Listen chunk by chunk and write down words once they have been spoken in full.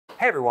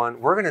Hey everyone,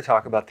 we're going to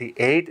talk about the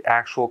 8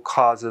 actual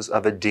causes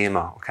of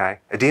edema, okay?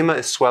 Edema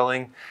is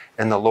swelling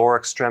in the lower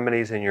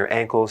extremities, in your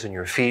ankles and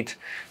your feet,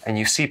 and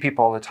you see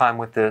people all the time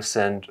with this,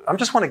 and I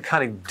just want to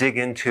kind of dig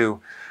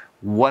into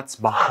what's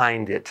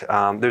behind it.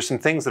 There's some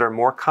things that are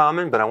more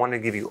common, but I want to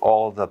give you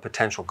all the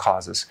potential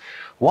causes.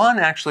 One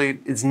actually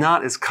is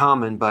not as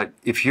common, but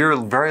if you're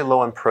very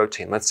low in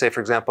protein, let's say for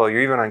example,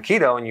 you're even on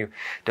keto and you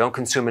don't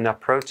consume enough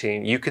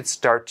protein, you could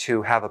start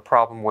to have a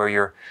problem where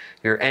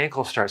your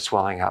ankles start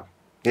swelling up.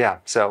 Yeah,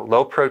 so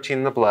low protein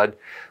in the blood,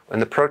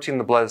 and the protein in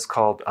the blood is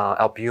called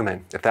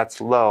albumin. If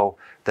that's low,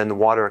 then the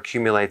water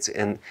accumulates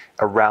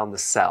around the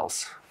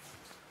cells.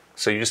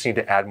 So you just need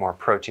to add more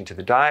protein to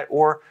the diet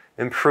or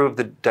improve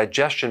the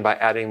digestion by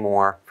adding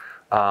more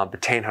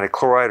betaine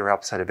hydrochloride or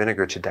apple cider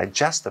vinegar to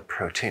digest the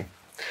protein.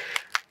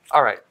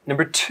 All right,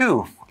 number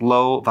 2,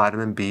 low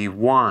vitamin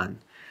B1.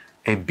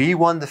 A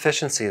B1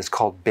 deficiency is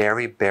called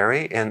Beri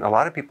Beri, and a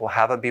lot of people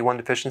have a B1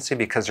 deficiency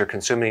because they're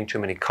consuming too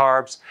many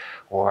carbs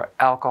or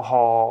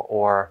alcohol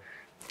or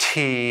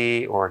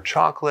tea or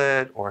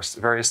chocolate or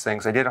various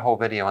things. I did a whole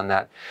video on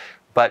that.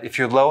 But if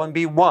you're low in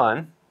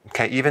B1,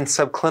 okay, even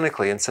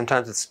subclinically, and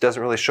sometimes it doesn't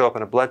really show up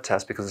in a blood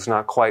test because it's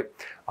not quite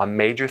a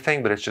major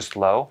thing, but it's just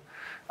low,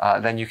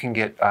 then you can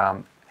get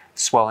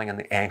swelling in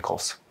the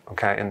ankles,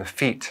 okay, in the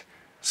feet.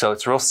 So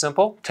it's real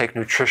simple. Take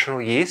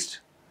nutritional yeast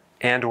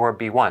and or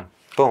B1.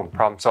 Boom,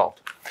 problem solved.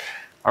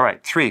 All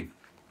right, 3,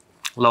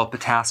 low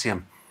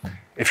potassium.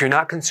 If you're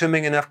not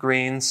consuming enough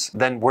greens,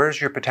 then where's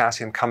your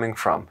potassium coming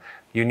from?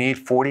 You need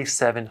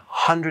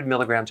 4,700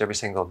 milligrams every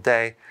single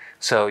day,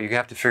 so you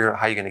have to figure out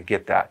how you're going to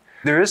get that.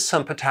 There is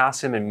some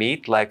potassium in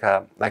meat, like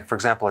for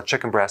example, a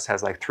chicken breast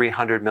has like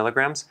 300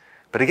 milligrams,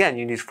 but again,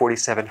 you need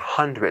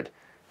 4,700.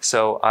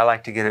 So I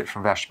like to get it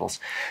from vegetables.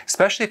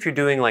 Especially if you're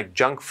doing like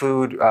junk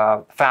food,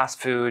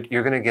 fast food,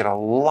 you're going to get a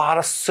lot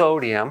of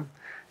sodium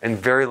and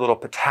very little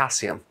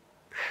potassium.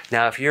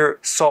 Now, if you're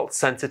salt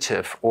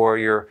sensitive or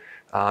you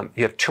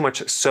have too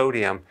much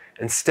sodium,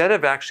 instead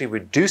of actually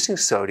reducing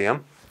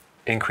sodium,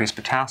 increase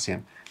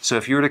potassium. So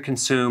if you were to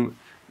consume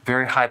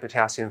very high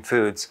potassium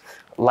foods,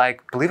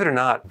 like, believe it or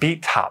not,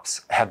 beet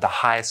tops have the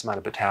highest amount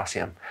of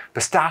potassium.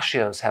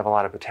 Pistachios have a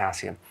lot of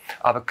potassium.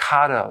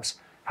 Avocados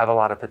have a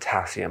lot of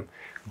potassium.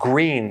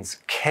 Greens,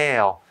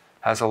 kale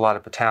has a lot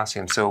of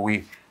potassium. So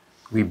we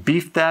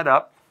beef that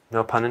up,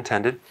 no pun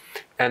intended,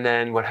 and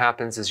then what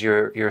happens is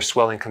your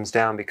swelling comes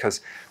down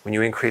because when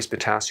you increase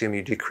potassium,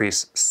 you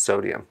decrease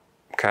sodium,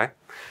 okay?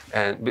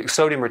 And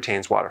sodium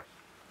retains water.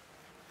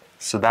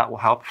 So that will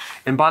help.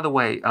 And by the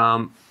way,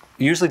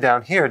 usually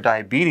down here,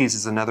 diabetes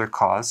is another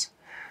cause.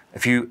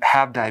 If you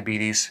have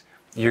diabetes,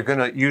 you're going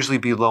to usually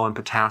be low in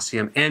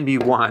potassium and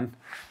B1,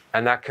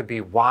 and that could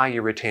be why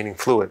you're retaining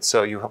fluid.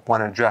 So you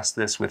want to address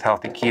this with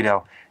healthy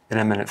keto,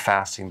 intermittent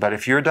fasting. But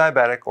if you're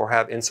diabetic or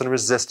have insulin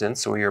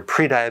resistance or you're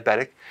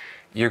pre-diabetic,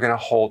 you're going to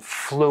hold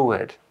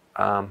fluid,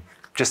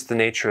 just the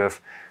nature of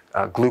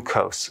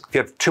glucose. If you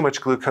have too much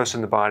glucose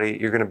in the body,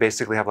 you're going to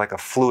basically have like a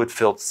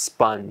fluid-filled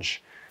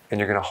sponge, and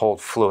you're going to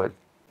hold fluid.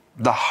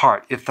 The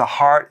heart. If the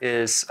heart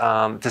is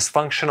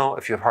dysfunctional,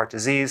 if you have heart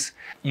disease,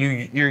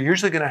 you're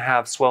usually going to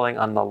have swelling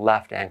on the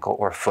left ankle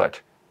or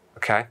foot,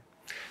 okay?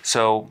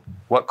 So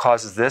what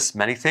causes this?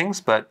 Many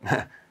things, but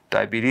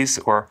diabetes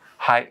or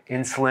high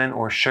insulin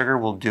or sugar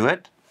will do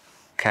it,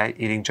 okay?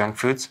 Eating junk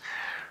foods.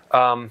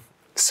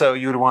 So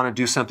you would want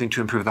to do something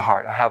to improve the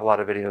heart. I have a lot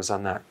of videos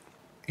on that.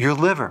 Your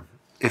liver.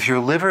 If your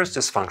liver is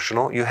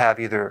dysfunctional, you have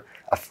either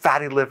a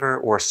fatty liver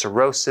or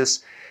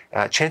cirrhosis,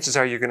 chances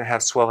are you're going to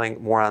have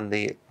swelling more on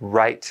the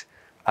right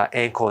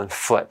ankle and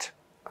foot,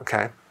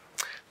 okay?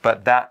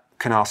 But that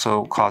can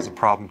also cause a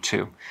problem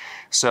too.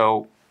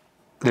 So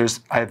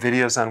I have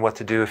videos on what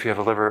to do if you have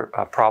a liver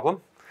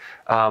problem.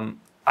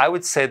 I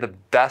would say the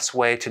best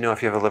way to know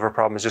if you have a liver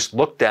problem is just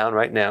look down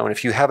right now, and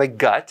if you have a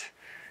gut,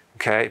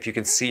 okay, if you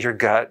can see your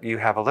gut, you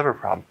have a liver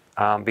problem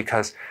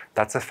because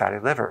that's a fatty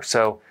liver.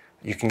 So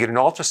you can get an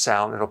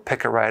ultrasound, it'll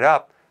pick it right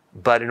up,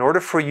 but in order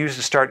for you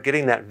to start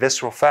getting that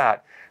visceral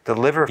fat, the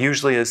liver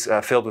usually is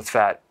filled with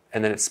fat,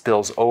 and then it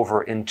spills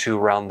over into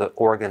around the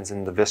organs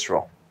in the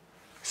visceral.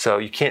 So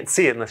you can't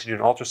see it unless you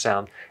do an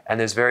ultrasound, and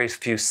there's very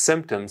few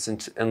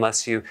symptoms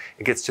unless it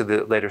gets to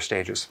the later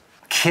stages.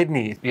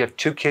 Kidney, you have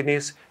 2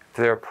 kidneys. If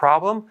they're a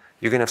problem,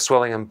 you're going to have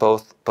swelling on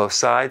both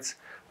sides.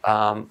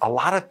 A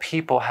lot of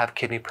people have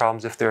kidney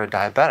problems if they're a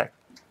diabetic,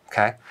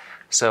 okay?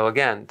 So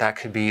again, that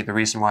could be the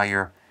reason why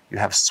you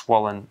have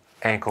swollen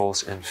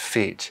ankles and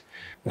feet.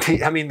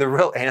 I mean, the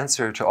real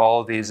answer to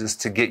all of these is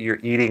to get your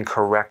eating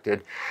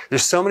corrected.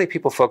 There's so many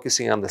people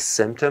focusing on the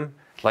symptom,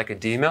 like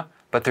edema,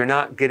 but they're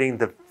not getting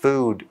the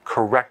food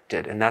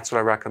corrected, and that's what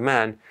I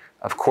recommend.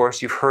 Of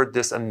course, you've heard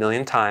this a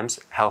million times,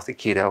 healthy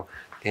keto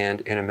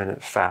and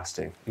intermittent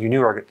fasting. You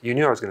knew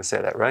I was going to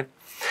say that, right?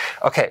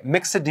 Okay,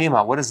 mixed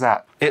edema, what is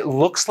that? It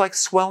looks like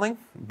swelling,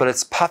 but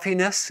it's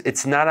puffiness.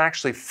 It's not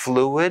actually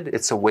fluid.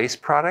 It's a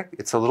waste product.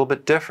 It's a little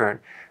bit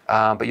different,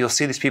 but you'll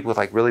see these people with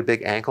like really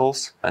big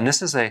ankles, and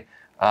this is a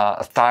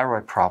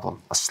thyroid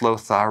problem, a slow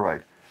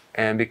thyroid.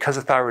 And because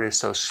the thyroid is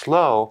so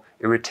slow,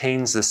 it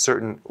retains this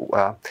certain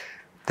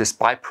this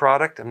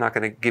byproduct, I'm not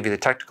going to give you the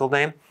technical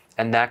name,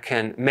 and that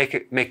can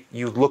make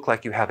you look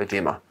like you have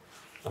edema,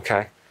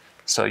 okay?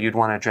 So you'd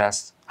want to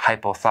address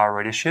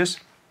hypothyroid issues.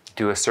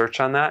 Do a search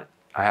on that.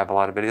 I have a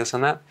lot of videos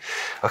on that.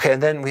 Okay,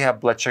 and then we have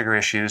blood sugar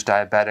issues,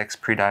 diabetics,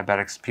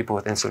 pre-diabetics, people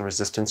with insulin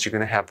resistance. You're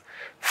going to have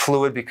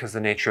fluid because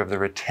of the nature of the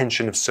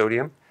retention of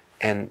sodium,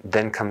 and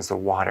then comes the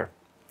water.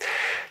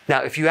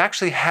 Now, if you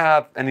actually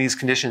have any of these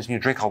conditions and you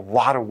drink a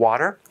lot of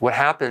water, what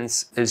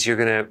happens is you're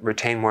going to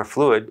retain more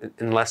fluid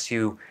unless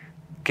you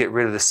get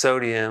rid of the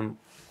sodium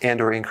and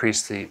or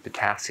increase the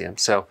potassium.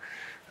 So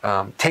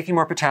taking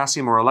more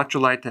potassium or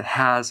electrolyte that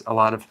has a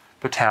lot of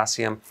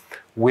potassium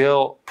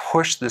will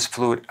push this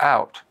fluid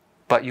out,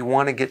 but you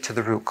want to get to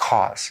the root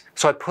cause.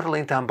 So I put a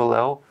link down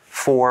below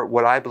for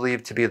what I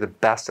believe to be the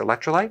best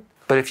electrolyte.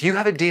 But if you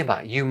have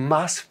edema, you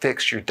must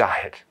fix your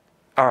diet.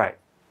 All right,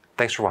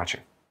 thanks for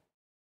watching.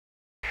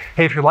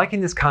 Hey, if you're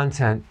liking this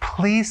content,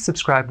 please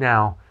subscribe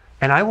now,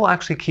 and I will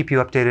actually keep you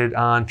updated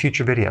on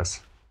future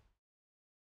videos.